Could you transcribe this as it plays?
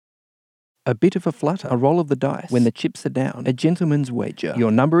A bit of a flutter, a roll of the dice. When the chips are down, a gentleman's wager.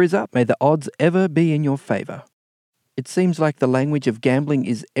 Your number is up. May the odds ever be in your favour. It seems like the language of gambling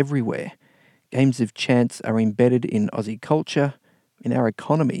is everywhere. Games of chance are embedded in Aussie culture, in our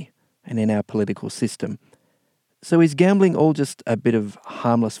economy, and in our political system. So is gambling all just a bit of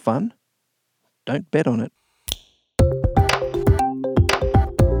harmless fun? Don't bet on it.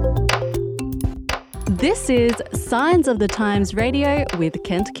 This is Signs of the Times Radio with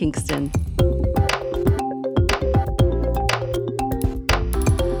Kent Kingston.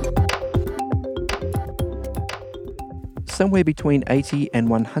 Somewhere between 80 and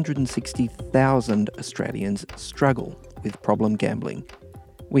 160,000 Australians struggle with problem gambling.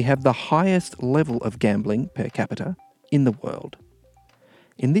 We have the highest level of gambling per capita in the world.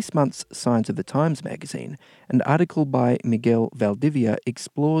 In this month's Signs of the Times magazine, an article by Miguel Valdivia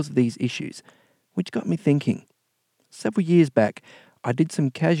explores these issues, which got me thinking. Several years back, I did some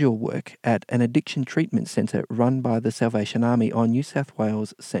casual work at an addiction treatment centre run by the Salvation Army on New South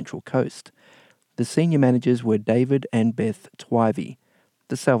Wales' Central Coast. The senior managers were David and Beth Twivey.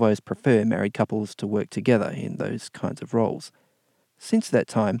 The Salvos prefer married couples to work together in those kinds of roles. Since that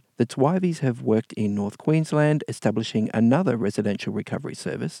time, the Twiveys have worked in North Queensland, establishing another residential recovery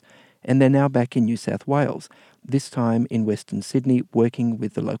service, and they're now back in New South Wales, this time in Western Sydney, working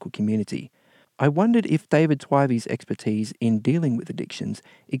with the local community. I wondered if David Twivey's expertise in dealing with addictions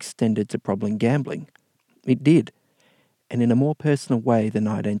extended to problem gambling. It did, and in a more personal way than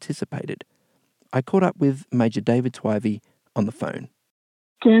I'd anticipated. I caught up with Major David Twivey on the phone.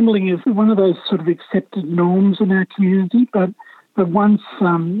 Gambling is one of those sort of accepted norms in our community, but once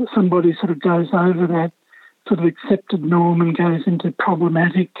somebody sort of goes over that sort of accepted norm and goes into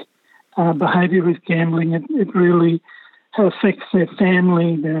problematic behaviour with gambling, it really affects their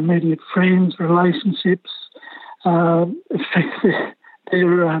family, their immediate friends, relationships, affects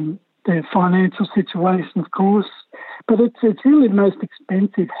their financial situation, of course. But it's really the most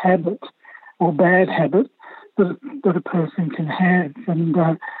expensive habit or bad habit that a person can have. And,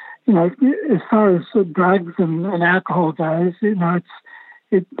 as far as drugs and alcohol goes,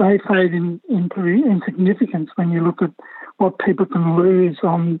 they fade into insignificance when you look at what people can lose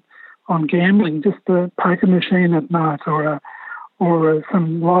on gambling, just a poker machine at night or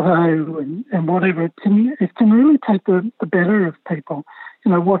some lotto and whatever. It can really take the better of people.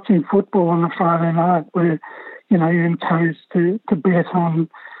 Watching football on a Friday night where, you're encouraged to bet on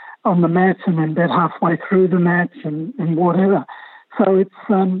the match and then bet halfway through the match and whatever. So it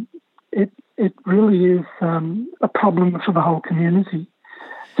really is a problem for the whole community.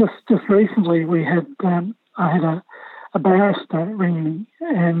 Just recently we had I had a barrister ring me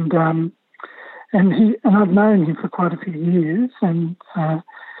and I've known him for quite a few years and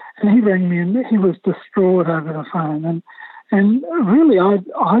he rang me and he was distraught over the phone and really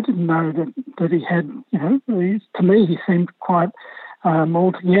I didn't know that he had, to me he seemed quite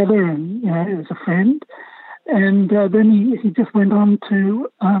all together and, he was a friend. And then he just went on to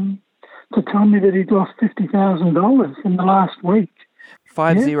tell me that he'd lost $50,000 in the last week.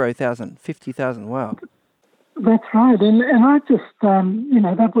 50,000, 50,000, wow. That's right. And I just,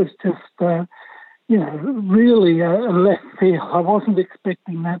 that was just, really a left field. I wasn't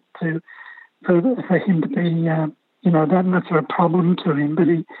expecting that for him to be, that much of a problem to him. But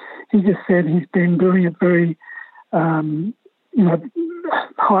he just said he's been doing it very,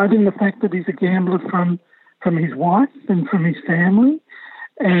 hiding the fact that he's a gambler from his wife and from his family,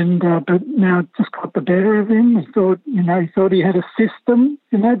 and but now it just got the better of him. He thought he had a system,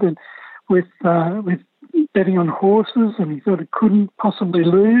 with betting on horses, and he thought it couldn't possibly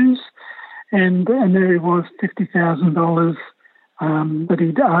lose, and there he was, $50,000 that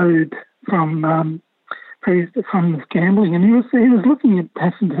he'd owed from this gambling, and he was looking at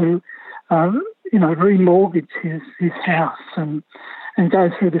having to remortgage his house and go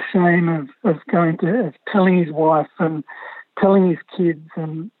through the shame of telling his wife and telling his kids,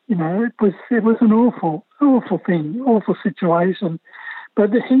 and it was an awful thing, awful situation.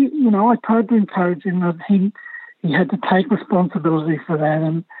 But I tried to encourage him that he had to take responsibility for that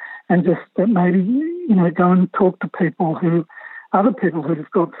and just that maybe go and talk to other people who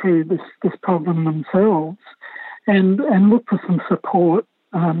have got through this problem themselves, and look for some support.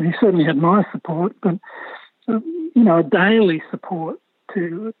 He certainly had my support, but a daily support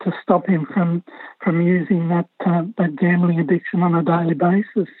to stop him from using that gambling addiction on a daily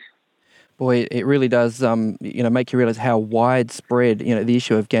basis. Boy, it really does, make you realise how widespread, the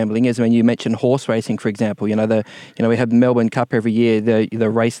issue of gambling is. I mean, you mentioned horse racing, for example. We have the Melbourne Cup every year, the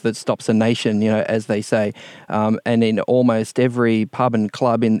race that stops a nation, as they say. And in almost every pub and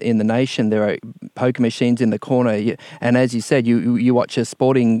club in the nation, there are poker machines in the corner. And as you said, you watch a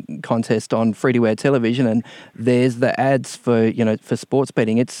sporting contest on free-to-air television, and there's the ads for sports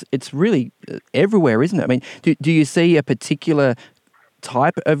betting. It's really everywhere, isn't it? I mean, do you see a particular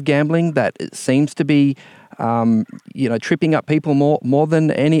type of gambling that seems to be, tripping up people more than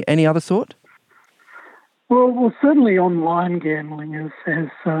any other sort? Well, certainly online gambling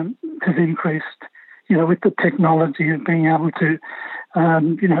has increased. With the technology of being able to,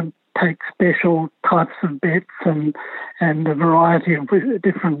 take special types of bets and a variety of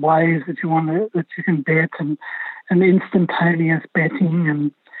different ways that you can bet and instantaneous betting,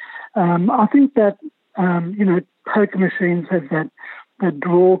 and I think that poker machines have that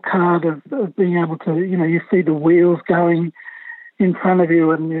draw card of being able to, you see the wheels going in front of you,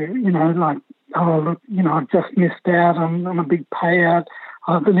 and oh, look, I've just missed out on a big payout.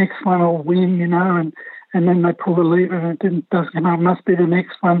 The next one will win, and then they pull the lever and it doesn't come out. It must be the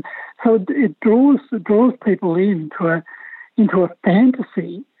next one. So it draws people into a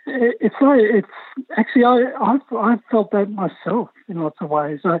fantasy. It's actually I've felt that myself in lots of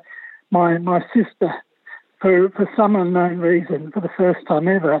ways. My sister, for some unknown reason, for the first time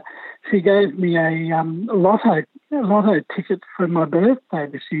ever, she gave me a lotto ticket for my birthday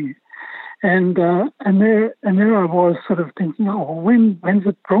this year, and there I was, sort of thinking, oh, when's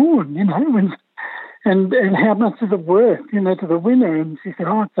it drawn? And how much is it worth? To the winner. And she said,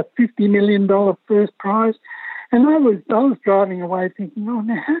 oh, it's a $50 million first prize. And I was driving away thinking, oh,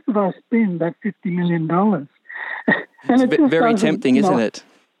 now how could I spend that $50 million? And it's very tempting, isn't it?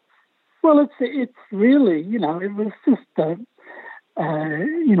 Well, it's really, it was just,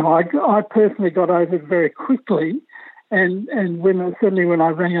 I personally got over it very quickly, and when I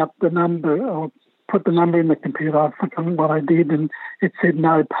rang up the number or put the number in the computer, I forgot what I did, and it said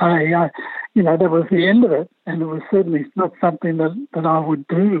no pay. That was the end of it, and it was certainly not something that I would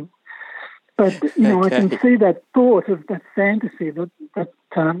do. But Okay. I can see that thought of that fantasy that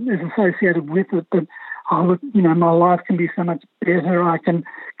is associated with it. That my life can be so much better. I can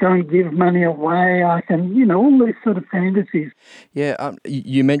go and give money away. I can, all these sort of fantasies. Yeah,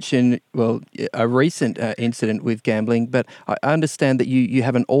 you mentioned, a recent incident with gambling, but I understand that you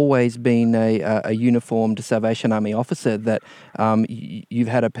haven't always been a uniformed Salvation Army officer, that you've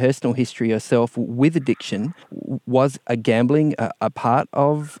had a personal history yourself with addiction. Was gambling a part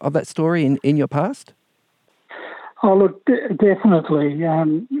of that story in your past? Oh, look, definitely.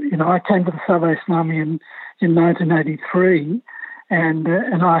 I came to the Salvation Army in 1983, and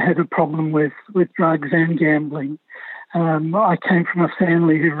I had a problem with drugs and gambling. I came from a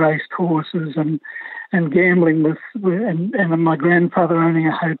family who raced horses, and gambling was, and my grandfather owning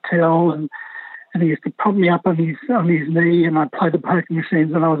a hotel, and he used to prop me up on his knee, and I played the poker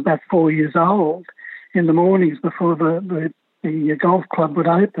machines when I was about 4 years old in the mornings before the golf club would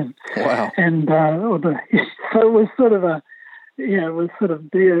open. Wow. And so it was sort of it was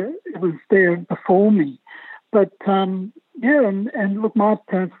there before me. But and look, my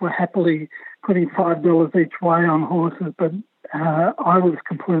parents were happily putting $5 each way on horses, but I was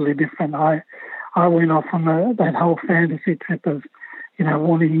completely different. I went off on that whole fantasy trip of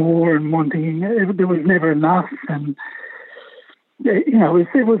wanting more and wanting. There was never enough, and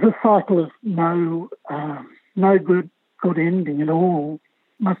it was a cycle of no good ending at all.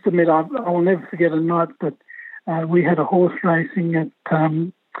 Must admit, I will never forget a night that we had a horse racing at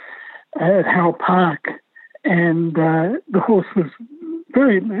Howell Park, and the horse was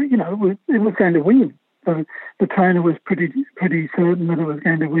very, it was going to win. The trainer was pretty certain that it was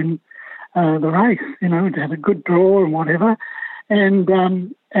going to win the race. It had a good draw and whatever, and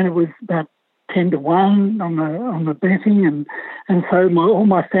it was about 10-1 on the betting, and so all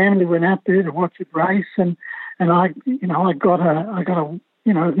my family went out there to watch it race, and I got a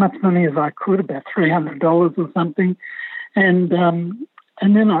as much money as I could, about $300 or something, and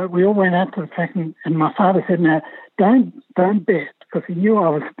then we all went out to the track, and my father said, "Now don't bet," because he knew I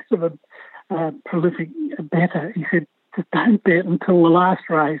was a bit of a prolific bettor. He said, "Just don't bet until the last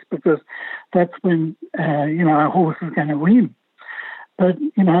race, because that's when our horse is going to win." But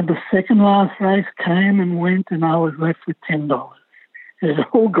the second last race came and went, and I was left with $10. It had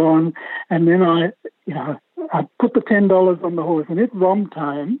all gone, and then I put the $10 on the horse, and it romped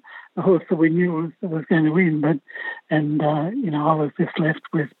home, the horse that we knew was going to win. But I was just left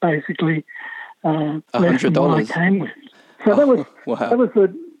with basically less than what I came with. So that was wow. that was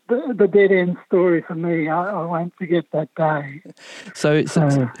the dead end story for me. I won't forget that day.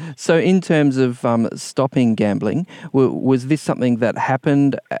 So in terms of stopping gambling, was this something that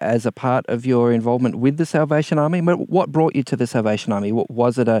happened as a part of your involvement with the Salvation Army? What brought you to the Salvation Army?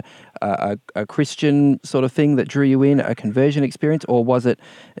 Was it a Christian sort of thing that drew you in, a conversion experience, or was it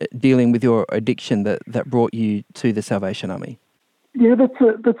dealing with your addiction that brought you to the Salvation Army? Yeah,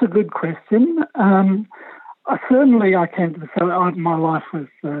 that's a good question. Certainly, I came to my life was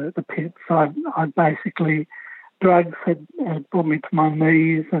the pits. I basically, drugs had brought me to my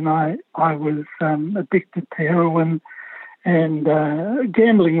knees, and I was addicted to heroin, and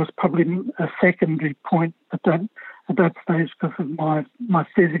gambling was probably a secondary point at that stage because of my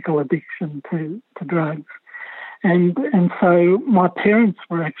physical addiction to drugs, and so my parents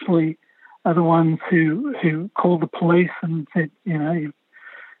were actually the ones who called the police and said,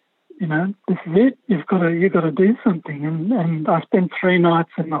 this is it. You've got to do something. And I spent 3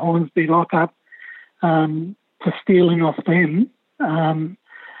 nights in the Hornsby lockup for stealing off them. And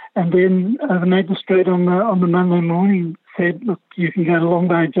then the magistrate on the Monday morning said, "Look, you can go to Long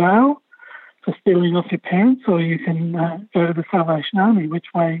Bay Jail for stealing off your parents, or you can go to the Salvation Army.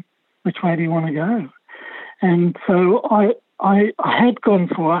 Which way do you want to go?" And so I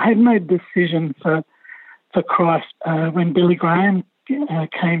had made the decision for Christ when Billy Graham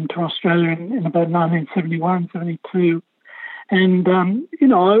came to Australia in about 1971, 72. And,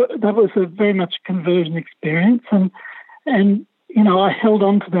 that was a very much conversion experience. And I held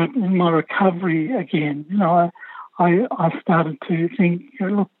on to that in my recovery again. I started to think,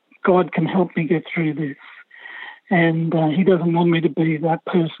 look, God can help me get through this. And he doesn't want me to be that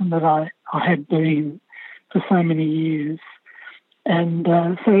person that I had been for so many years. And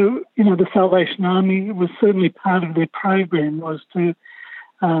so, the Salvation Army was certainly part of their program, was to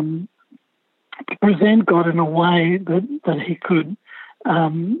present God in a way that he could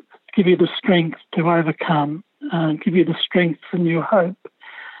give you the strength to overcome, give you the strength for new hope.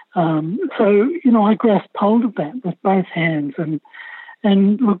 I grasped hold of that with both hands.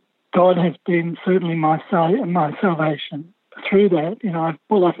 And look, God has been certainly my salvation through that.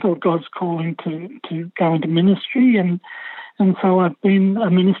 I felt God's calling to go into ministry, and so I've been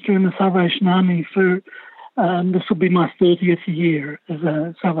a minister in the Salvation Army for, this will be my 30th year as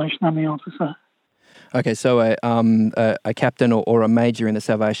a Salvation Army officer. Okay, so a captain or a major in the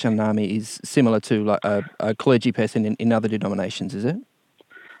Salvation Army is similar to like a clergy person in other denominations, is it?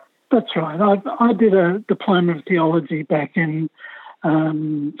 That's right. I did a diploma of theology back in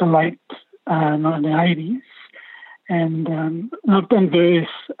the late 1980s, and I've done various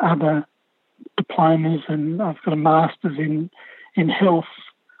other diplomas, and I've got a master's in health,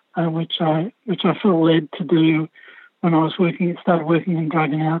 which I felt led to do when I started working in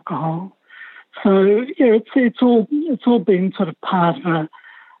drug and alcohol. So yeah, it's all been sort of part of a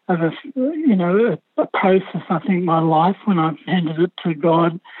process. I think my life, when I've handed it to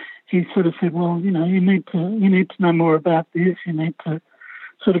God, he sort of said, well, you need to know more about this. You need to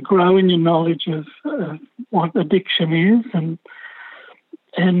sort of grow in your knowledge of what addiction is, and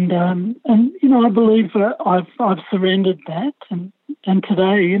I believe I've surrendered that, and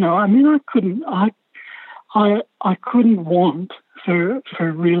today, I couldn't want for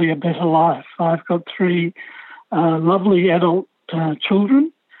really a better life. I've got 3 lovely adult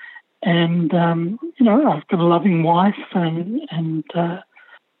children, and I've got a loving wife, and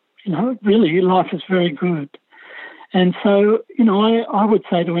really life is very good. And so, I would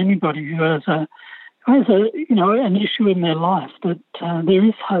say to anybody who has an issue in their life that there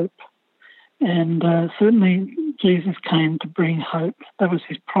is hope, and certainly Jesus came to bring hope. That was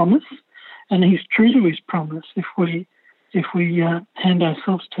his promise, and he's true to his promise if we hand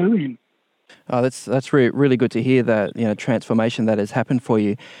ourselves to him. Oh, that's really good to hear that transformation that has happened for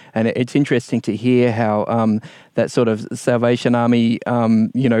you, and it's interesting to hear how that sort of Salvation Army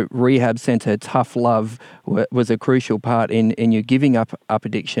rehab centre tough love was a crucial part in you giving up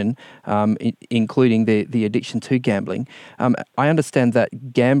addiction, including the addiction to gambling. I understand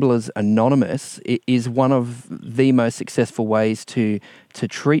that Gamblers Anonymous is one of the most successful ways to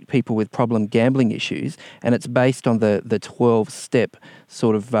treat people with problem gambling issues, and it's based on the 12-step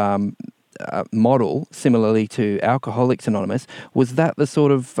sort of model, similarly to Alcoholics Anonymous. Was that the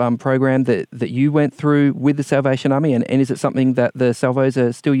sort of program that you went through with the Salvation Army, and is it something that the Salvos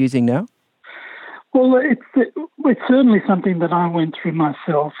are still using now? Well, it's certainly something that I went through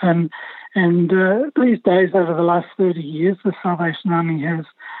myself, and these days, over the last 30 years, the Salvation Army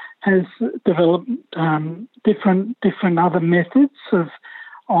has developed different other methods of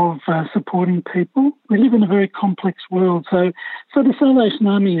supporting people. We live in a very complex world, so the Salvation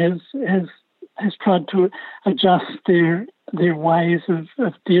Army has has tried to adjust their ways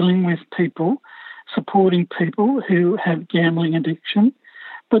of dealing with people, supporting people who have gambling addiction,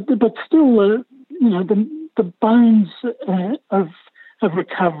 but still, the bones of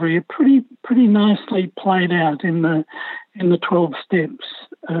recovery are pretty nicely played out in the 12 steps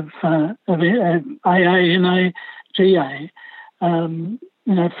of AA, NA, GA.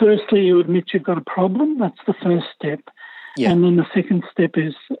 Firstly, you admit you've got a problem. That's the first step. Yeah. And then the second step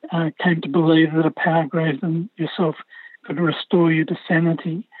is came to believe that a power greater than yourself could restore you to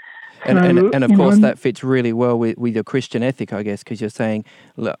sanity. And of course, that fits really well with your Christian ethic, I guess, because you're saying,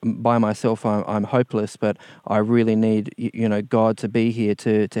 look, by myself, I'm hopeless, but I really need, God to be here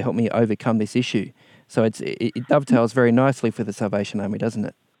to help me overcome this issue. So it dovetails very nicely for the Salvation Army, doesn't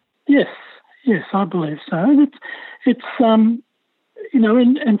it? Yes, I believe so. And it's and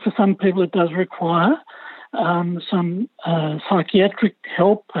for some people it does require some psychiatric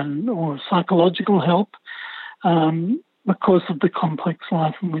help or psychological help. Because of the complex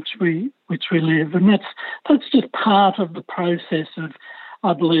life in which we live, and that's just part of the process of,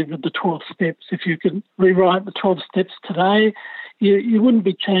 I believe, of the 12 steps. If you could rewrite the 12 steps today, you wouldn't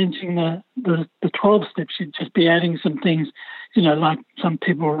be changing the 12 steps. You'd just be adding some things, like some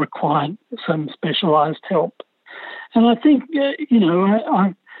people require some specialised help. And I think,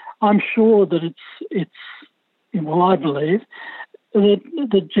 I'm sure that it's I believe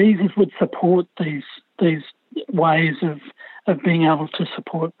that Jesus would support these ways of being able to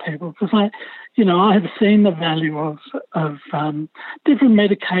support people, because I have seen the value of different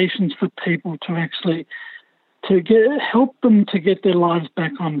medications for people to actually help them to get their lives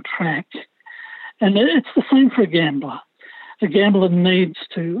back on track, and it's the same for a gambler. A gambler needs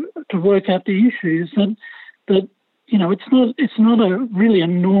to work out the issues that it's not really a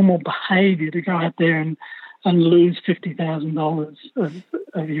normal behaviour to go out there and lose $50,000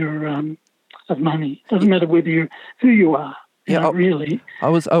 of your of money. Doesn't matter who you are. Really. I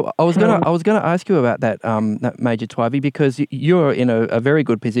was going to ask you about that, Major Twivey, because you're in a very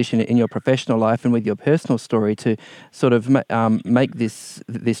good position in your professional life and with your personal story to sort of make this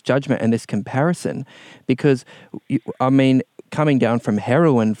judgment and this comparison, because coming down from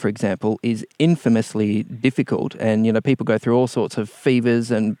heroin, for example, is infamously difficult, and people go through all sorts of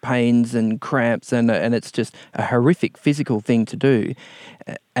fevers and pains and cramps, and it's just a horrific physical thing to do.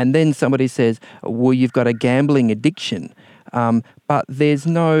 And then somebody says, well, you've got a gambling addiction, but there's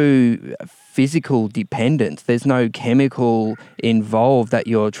no physical dependence, there's no chemical involved that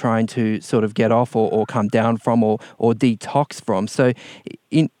you're trying to sort of get off or come down from or detox from. So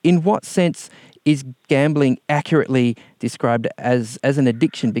in what sense is gambling accurately described as an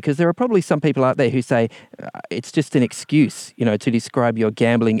addiction? Because there are probably some people out there who say it's just an excuse, to describe your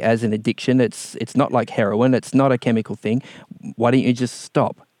gambling as an addiction. It's not like heroin. It's not a chemical thing. Why don't you just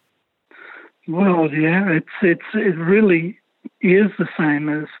stop? Well, yeah, it really is the same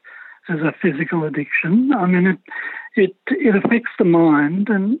as a physical addiction. I mean, it affects the mind,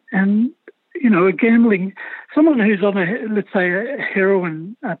 and a gambling, someone who's on let's say a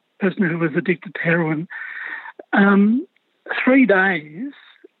heroin, a person who was addicted to heroin, 3 days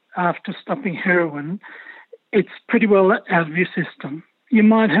after stopping heroin, it's pretty well out of your system. You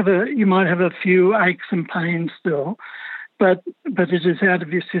might have a few aches and pains still, but it is out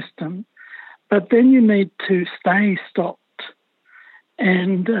of your system. But then you need to stay stopped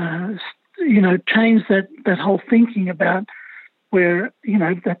and change that whole thinking about where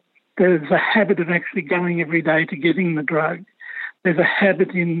that there's a habit of actually going every day to getting the drug. There's a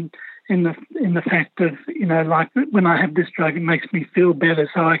habit in the fact of like when I have this drug, it makes me feel better,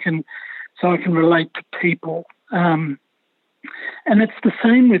 so I can relate to people. And it's the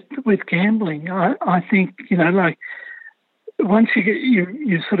same with gambling. I think like once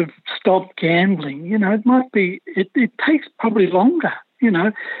you sort of stop gambling, it might be it takes probably longer.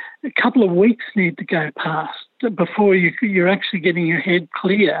 A couple of weeks need to go past before you're actually getting your head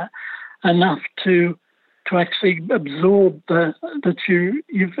clear enough to actually absorb that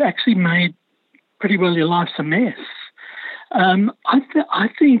you've actually made pretty well your life's a mess. I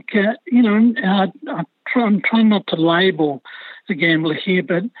think I'm trying not to label the gambler here,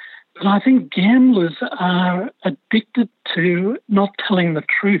 but I think gamblers are addicted to not telling the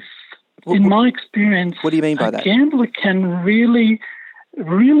truth. In my experience, what do you mean by that? A gambler can really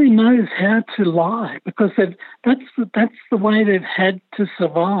knows how to lie, because that's the way they've had to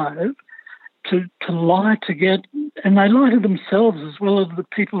survive, to lie to get, and they lie to themselves as well as the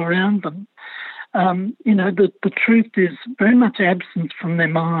people around them. The truth is very much absent from their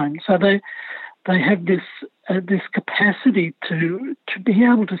mind, so they have this capacity to be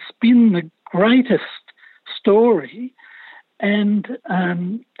able to spin the greatest story and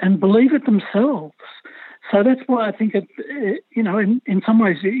believe it themselves. So that's why I think in some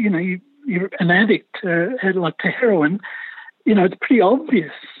ways, you're an addict, like to heroin. It's pretty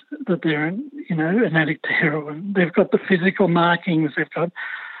obvious that they're an addict to heroin. They've got the physical markings. They've got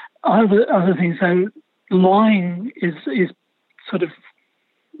other things. So lying is sort of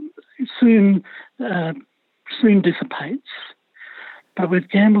soon dissipates. But with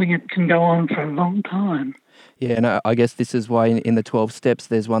gambling, it can go on for a long time. Yeah, and I guess this is why in the 12 steps,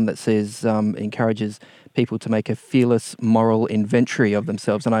 there's one that says, encourages people to make a fearless moral inventory of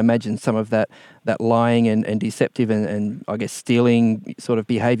themselves. And I imagine some of that lying and deceptive and I guess stealing sort of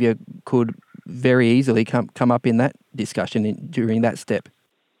behaviour could very easily come up in that discussion during that step.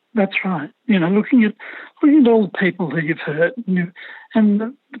 That's right. Looking at all the people who you've hurt, and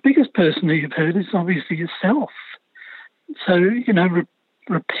the biggest person who you've hurt is obviously yourself. So,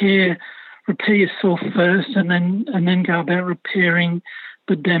 repair yourself first and then go about repairing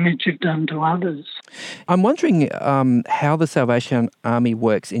the damage you've done to others. I'm wondering how the Salvation Army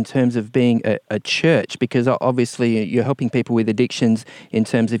works in terms of being a church, because obviously you're helping people with addictions in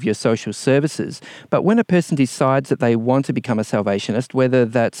terms of your social services. But when a person decides that they want to become a Salvationist, whether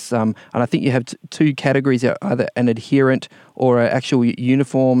that's, and I think you have two categories, either an adherent or an actual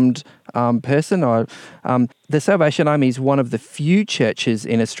uniformed person, or the Salvation Army is one of the few churches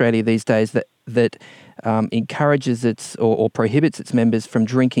in Australia these days that encourages its or prohibits its members from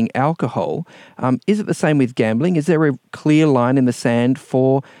drinking alcohol. Is it the same with gambling? Is there a clear line in the sand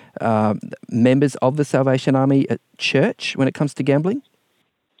for members of the Salvation Army at church when it comes to gambling?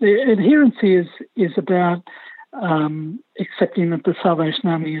 The adherence is about accepting that the Salvation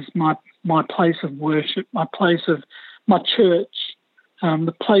Army is my place of worship, my place of my church,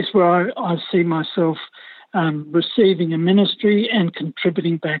 the place where I see myself receiving a ministry and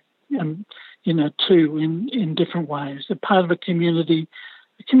contributing back too, in different ways. A part of a community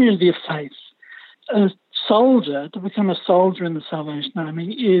of faith. A soldier, to become a soldier in the Salvation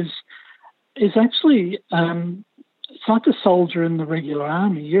Army is actually it's like a soldier in the regular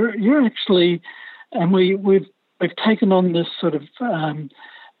army. You're actually, and we've taken on this sort of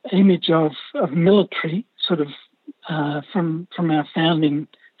image of military sort of from our founding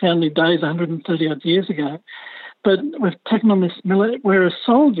days 130 odd years ago. But we've taken on this military, where a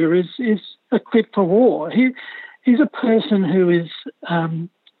soldier is equipped for war. He's a person who is,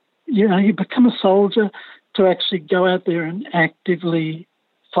 you become a soldier to actually go out there and actively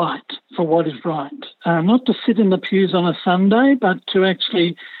fight for what is right. Not to sit in the pews on a Sunday, but to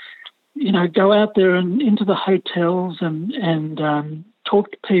actually, go out there and into the hotels and talk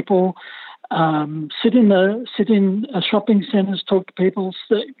to people. Sit in shopping centres, talk to people.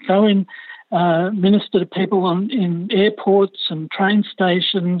 Go in. Minister to people in airports and train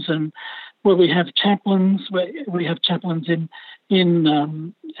stations, and where we have chaplains,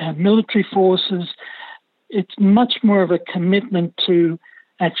 in military forces. It's much more of a commitment to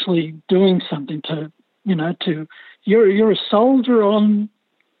actually doing something. You're a soldier on,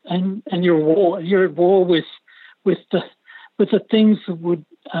 and you're at war with the things that would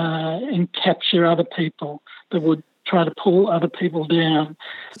capture other people, that would try to pull other people down.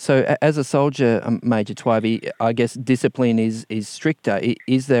 So as a soldier, Major Twivey, I guess discipline is stricter.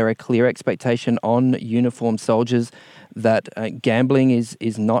 Is there a clear expectation on uniformed soldiers that gambling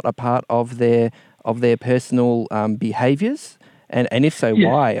is not a part of their personal behaviours? And if so, yes.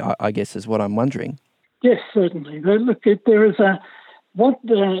 Why, I guess, is what I'm wondering. Yes, certainly. Look, there is what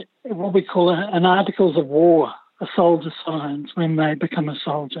we call an Articles of War a soldier signs when they become a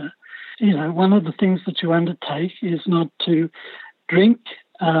soldier. One of the things that you undertake is not to drink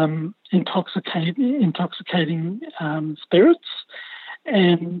intoxicating spirits,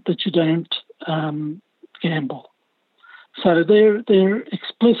 and that you don't gamble. So they're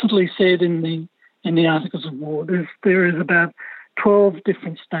explicitly said in the Articles of War. There is about 12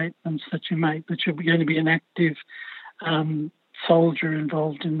 different statements that you make that you're going to be an active soldier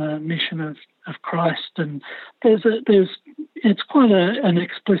involved in the mission of Christ, and it's quite an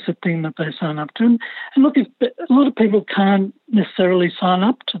explicit thing that they sign up to. And look, a lot of people can't necessarily sign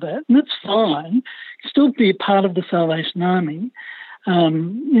up to that, and that's fine. Still be a part of the Salvation Army.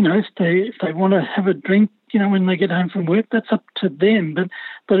 If they want to have a drink, when they get home from work, that's up to them.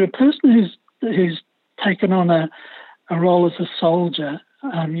 But a person who's taken on a role as a soldier,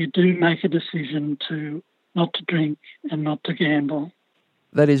 you do make a decision to not to drink and not to gamble.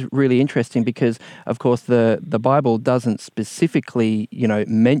 That is really interesting because, of course, the Bible doesn't specifically,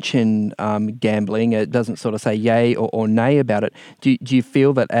 mention gambling. It doesn't sort of say yay or nay about it. Do you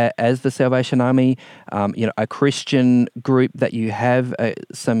feel that as the Salvation Army, a Christian group, that you have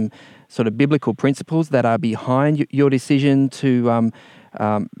some sort of biblical principles that are behind your decision to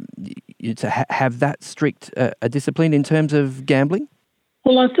have that strict a discipline in terms of gambling?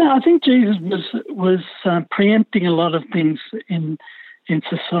 Well, I think Jesus was preempting a lot of things in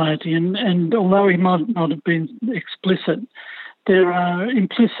society, and although he might not have been explicit, there are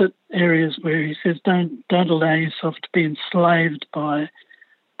implicit areas where he says don't allow yourself to be enslaved by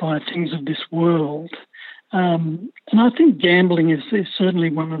things of this world. And I think gambling is certainly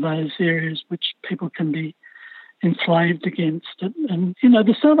one of those areas which people can be enslaved against it. And,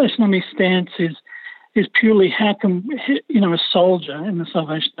 the Salvation Army stance is purely how can, a soldier in the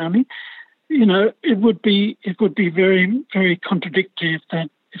Salvation Army, it would be very, very contradictory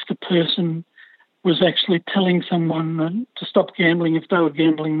if the person was actually telling someone to stop gambling if they were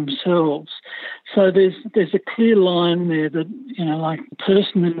gambling themselves. So there's a clear line there that, like the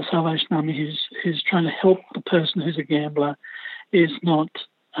person in the Salvation Army who's trying to help the person who's a gambler is not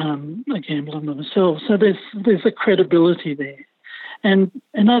a gambler themselves. So there's a credibility there. And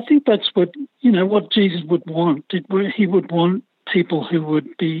I think that's what Jesus would want. He would want people who would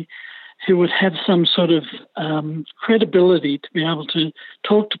have some sort of credibility to be able to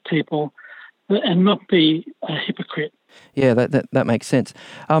talk to people and not be a hypocrite. Yeah, that makes sense.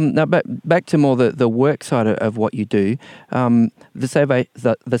 Now, back to more the work side of what you do.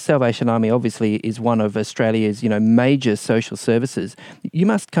 The Salvation Army obviously is one of Australia's major social services. You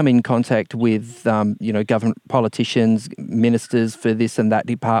must come in contact with government politicians, ministers for this and that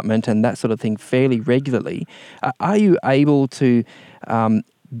department and that sort of thing fairly regularly. Are you able to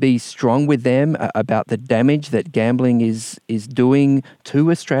be strong with them about the damage that gambling is doing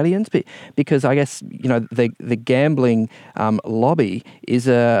to Australians? Because I guess the gambling lobby is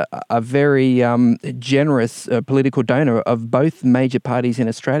a very generous political donor of both major parties in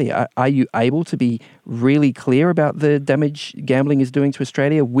Australia. Are you able to be really clear about the damage gambling is doing to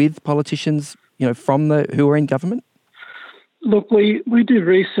Australia with politicians from who are in government? Look, we do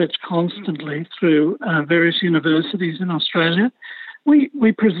research constantly through various universities in Australia.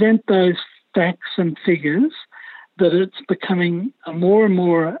 We present those facts and figures that it's becoming a more and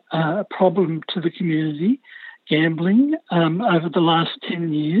more a problem to the community, gambling, over the last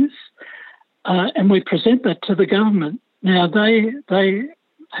 10 years, and we present that to the government. Now, they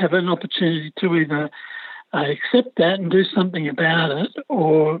have an opportunity to either accept that and do something about it,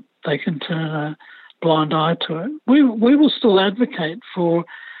 or they can turn a blind eye to it. We will still advocate for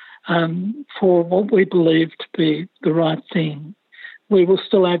what we believe to be the right thing. We will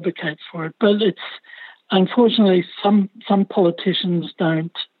still advocate for it, but it's unfortunately some politicians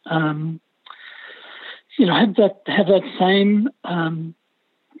don't, have that same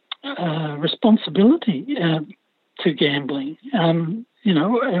responsibility to gambling,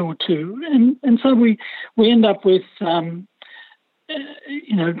 or to, and so we end up with,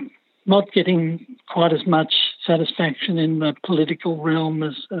 not getting quite as much satisfaction in the political realm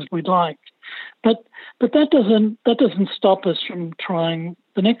as we'd like. But that doesn't stop us from trying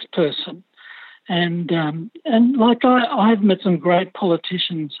the next person. And like I've met some great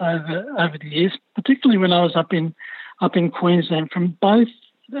politicians over the years, particularly when I was up in Queensland, from both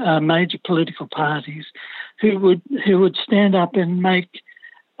major political parties, who would stand up and make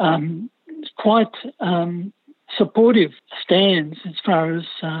quite supportive stands as far as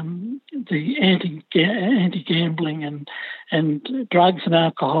the anti-gambling and drugs and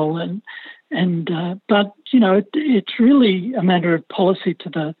alcohol but it's really a matter of policy to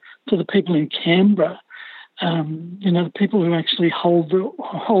the people in Canberra, the people who actually hold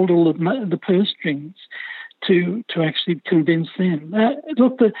all of the purse strings to actually convince them.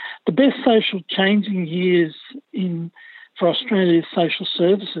 Look, the best social changing years for Australia's social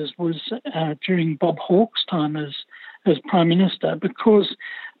services was during Bob Hawke's time as Prime Minister, because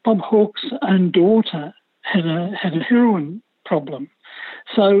Bob Hawke's own daughter had a heroin problem.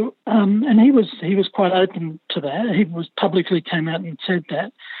 So, and he was quite open to that. He publicly came out and said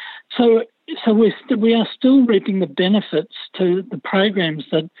that. So we are still reaping the benefits to the programs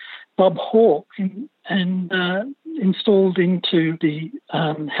that Bob Hawke installed into the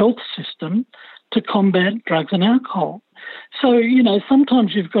health system to combat drugs and alcohol. So,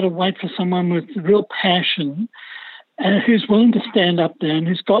 sometimes you've got to wait for someone with real passion who's willing to stand up there and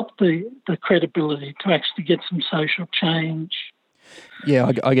who's got the credibility to actually get some social change.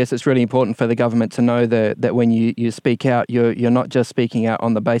 Yeah, I guess it's really important for the government to know that when you speak out, you're not just speaking out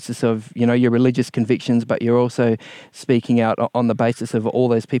on the basis of, your religious convictions, but you're also speaking out on the basis of all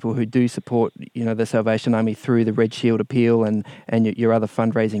those people who do support, the Salvation Army through the Red Shield appeal and your other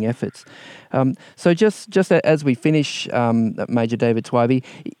fundraising efforts. So just as we finish, Major David Twivey,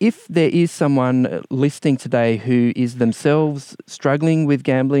 if there is someone listening today who is themselves struggling with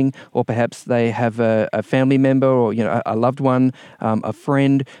gambling, or perhaps they have a family member or a loved one, a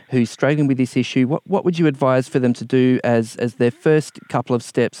friend who's struggling with this issue, what would you advise for them to do as their first couple of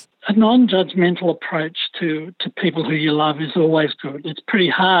steps? A non-judgmental approach to people who you love is always good. It's pretty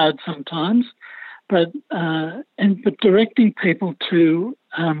hard sometimes, but directing people to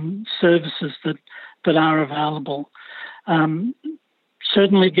services that are available.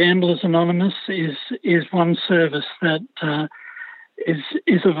 Certainly, Gamblers Anonymous is one service that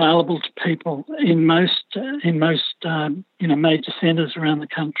is available to people in most major centres around the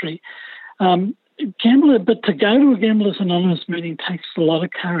country. But to go to a Gamblers Anonymous meeting takes a lot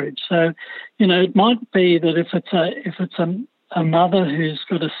of courage. So, it might be that if it's a mother who's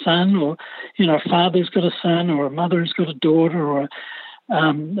got a son, or a father who's got a son, or a mother who's got a daughter, or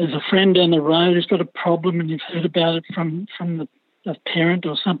there's a friend down the road who's got a problem and you've heard about it from a parent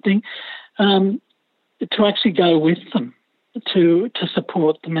or something, to actually go with them, to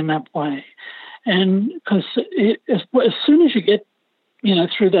support them in that way. And because as soon as you get,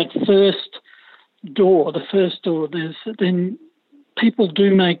 through that first door, then people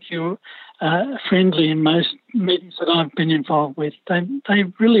do make you friendly in most meetings that I've been involved with. They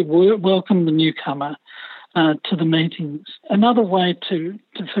really welcome the newcomer to the meetings. Another way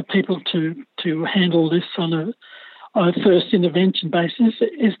for people to handle this on a first intervention basis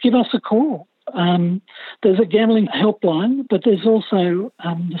is give us a call. There's a gambling helpline, but there's also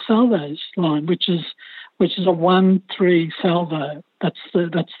the Salvos line, which is a 13 Salvo. That's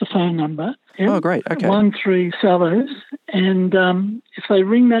the phone number. Yeah? Oh, great. Okay. 13 Salvos, and if they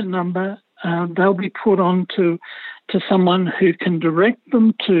ring that number, they'll be put on to someone who can direct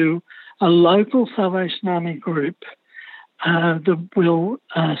them to a local Salvation Army group that will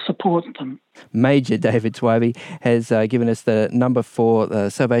support them. Major David Twivey has given us the number for the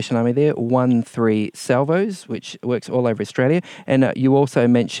Salvation Army there, 13 Salvos, which works all over Australia. And you also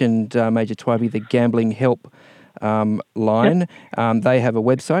mentioned, Major Twivey, the Gambling Help line. Yep. They have a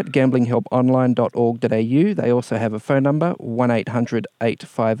website, gamblinghelponline.org.au. They also have a phone number, 1800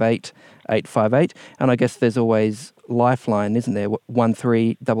 858 858. And I guess there's always Lifeline, isn't there?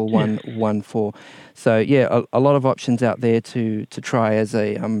 131114. So yeah, a lot of options out there to try as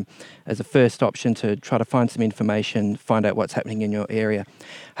a first option to try to find some information, find out what's happening in your area.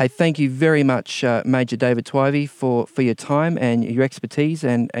 Hey, thank you very much, Major David Twivey, for your time and your expertise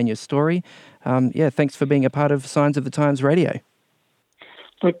and your story. Thanks for being a part of Signs of the Times Radio.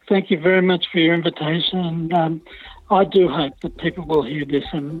 Look, thank you very much for your invitation. And I do hope that people will hear this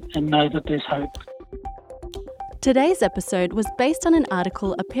and know that there's hope. Today's episode was based on an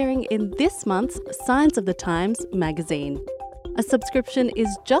article appearing in this month's Signs of the Times magazine. A subscription is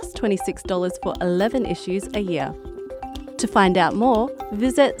just $26 for 11 issues a year. To find out more,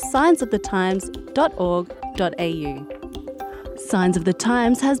 visit signsofthetimes.org.au. Signs of the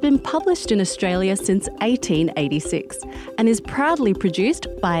Times has been published in Australia since 1886 and is proudly produced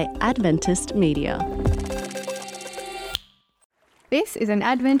by Adventist Media. This is an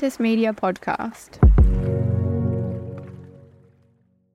Adventist Media podcast.